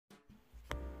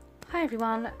Hi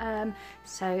everyone,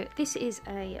 so this is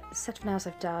a set of nails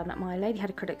I've done. My lady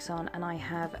had acrylics on and I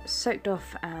have soaked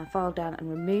off, filed down and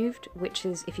removed, which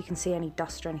is, if you can see any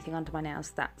dust or anything under my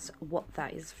nails, that's what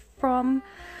that is from.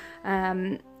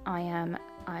 I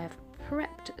have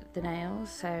prepped the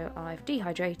nails, so I've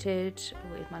dehydrated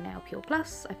with my Nail Pure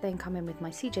Plus. I've then come in with my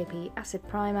CJP acid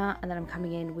primer, and then I'm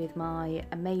coming in with my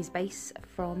Amaze base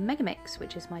from Megamix,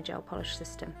 which is my gel polish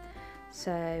system.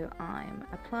 So I'm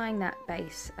applying that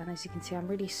base, and as you can see I'm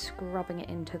really scrubbing it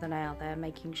into the nail there,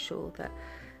 making sure that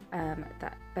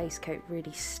that base coat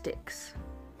really sticks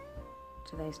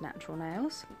to those natural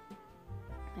nails.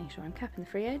 Make sure I'm capping the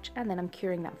free edge, and then I'm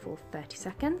curing that for 30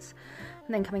 seconds.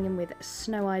 And then coming in with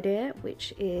Snow Idea,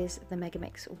 which is the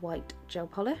Megamix white gel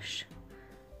polish.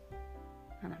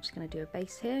 And I'm just going to do a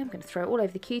base here. I'm going to throw it all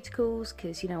over the cuticles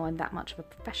because, you know, I'm that much of a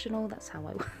professional. That's how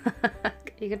I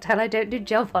work. You can tell I don't do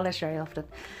gel polish very often.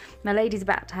 My lady's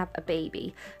about to have a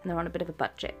baby and they're on a bit of a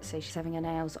budget, so she's having her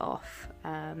nails off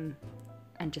and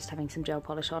just having some gel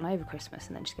polish on over Christmas,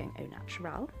 and then just going au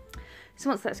naturel.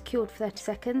 So once that's cured for 30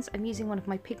 seconds, I'm using one of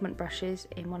my pigment brushes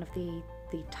in one of the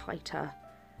tighter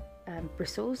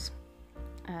bristles,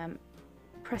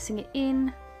 pressing it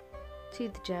in to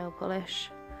the gel polish,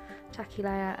 tacky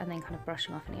layer, and then kind of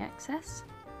brushing off any excess,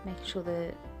 making sure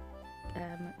the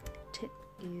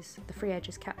the free edge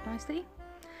is capped nicely.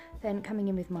 Then coming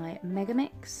in with my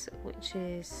Megamix, which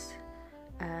is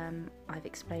I've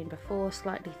explained before,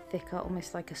 slightly thicker,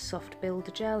 almost like a soft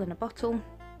builder gel in a bottle.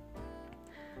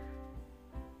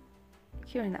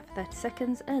 Curing that for 30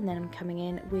 seconds, and then I'm coming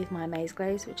in with my Amaze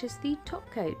Glaze, which is the top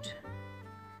coat.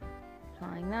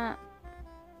 Applying that,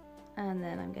 and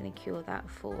then I'm going to cure that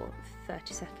for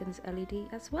 30 seconds LED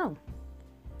as well.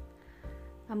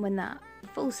 And when that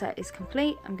full set is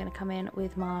complete, I'm going to come in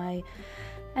with my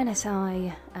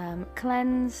NSI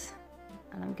cleanse,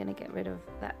 and I'm going to get rid of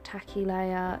that tacky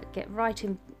layer, get right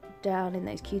in down in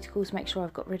those cuticles, make sure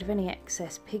I've got rid of any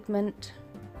excess pigment.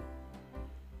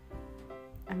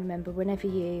 And remember, whenever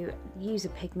you use a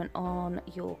pigment on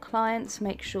your clients,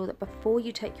 make sure that before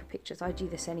you take your pictures, I do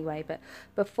this anyway, but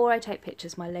before I take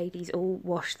pictures, my ladies all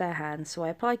wash their hands. So I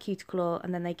apply cuticle oil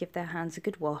and then they give their hands a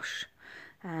good wash.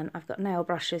 And I've got nail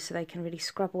brushes so they can really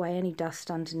scrub away any dust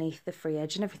underneath the free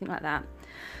edge and everything like that.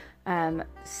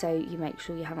 So you make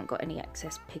sure you haven't got any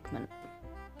excess pigment.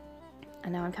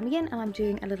 And now I'm coming in and I'm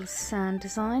doing a little sand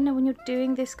design. Now when you're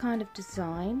doing this kind of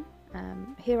design,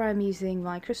 here I'm using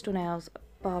my Crystal Nails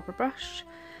Barbara brush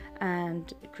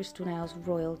and Crystal Nails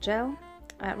Royal Gel.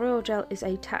 Royal Gel is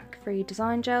a tack-free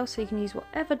design gel, so you can use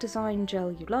whatever design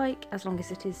gel you like as long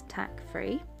as it is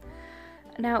tack-free.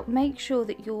 Now make sure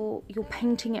that you're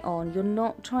painting it on. You're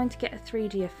not trying to get a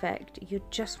 3D effect, you're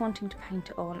just wanting to paint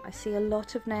it on. I see a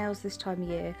lot of nails this time of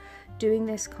year doing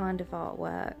this kind of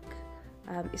artwork.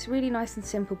 It's really nice and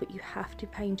simple, but you have to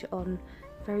paint it on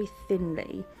very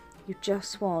thinly. You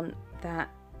just want that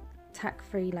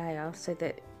tack-free layer so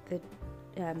that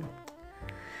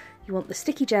you want the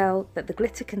sticky gel that the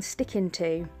glitter can stick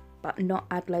into, but not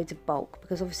add loads of bulk,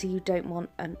 because obviously you don't want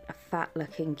a fat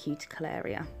looking cuticle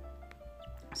area.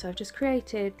 So I've just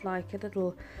created like a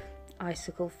little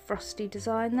icicle frosty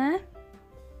design there,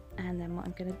 and then what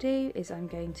I'm going to do is I'm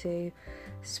going to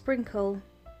sprinkle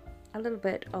a little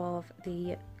bit of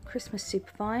the Christmas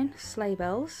Superfine sleigh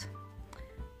bells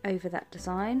over that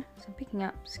design. So I'm picking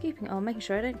up, scooping it on, making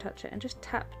sure I don't touch it, and just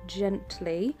tap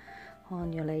gently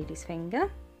on your lady's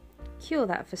finger. Cure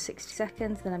that for 60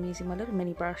 seconds, then I'm using my little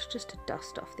mini brush just to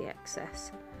dust off the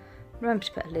excess. Remember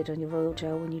to put a lid on your royal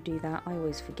gel when you do that. I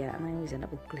always forget and I always end up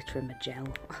with glitter in my gel.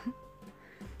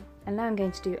 And now I'm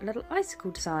going to do a little icicle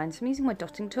design. So I'm using my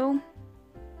dotting tool,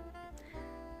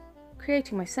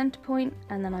 creating my centre point,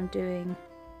 and then I'm doing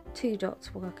 2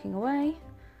 dots working away,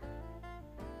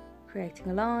 creating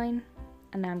a line,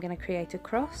 and now I'm going to create a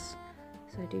cross.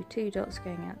 So I do 2 dots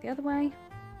going out the other way,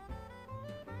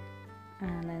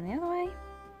 and then the other way.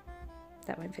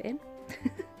 That won't fit in.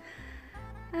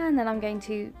 And then I'm going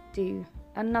to do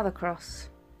another cross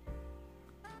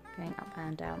going up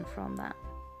and down from that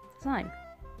design.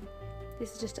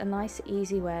 This is just a nice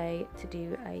easy way to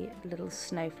do a little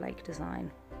snowflake design.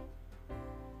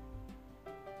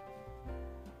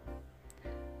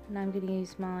 Now I'm going to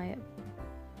use my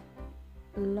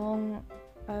long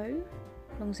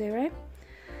zero,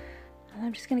 and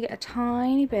I'm just going to get a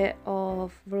tiny bit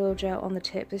of royal gel on the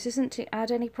tip. This isn't to add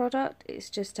any product, it's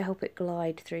just to help it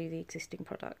glide through the existing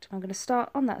product. I'm going to start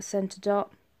on that centre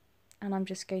dot, and I'm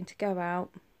just going to go out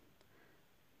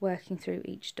working through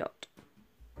each dot.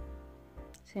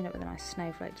 So you end up with a nice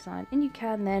snowflake design, and you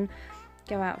can then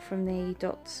go out from the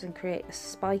dots and create a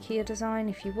spikier design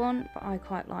if you want, but I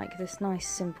quite like this nice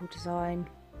simple design.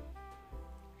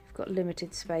 You've got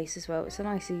limited space as well, it's a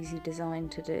nice easy design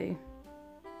to do.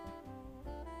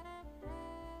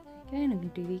 Again, I'm going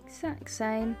to do the exact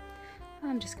same.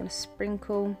 I'm just going to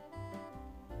sprinkle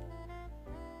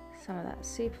some of that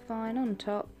Superfine on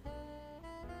top,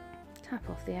 tap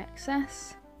off the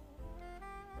excess,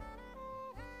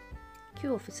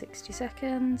 cure for 60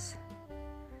 seconds,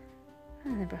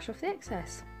 and then brush off the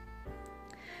excess.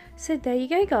 So there you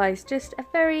go guys, just a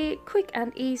very quick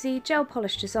and easy gel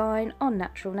polish design on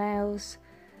natural nails.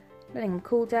 Letting them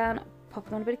cool down,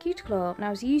 popping on a bit of cuticle oil. Now I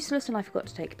was useless and I forgot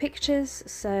to take pictures,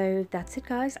 so that's it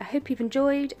guys. I hope you've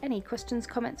enjoyed. Any questions,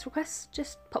 comments, requests,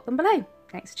 just pop them below.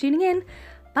 Thanks for tuning in.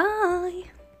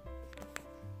 Bye!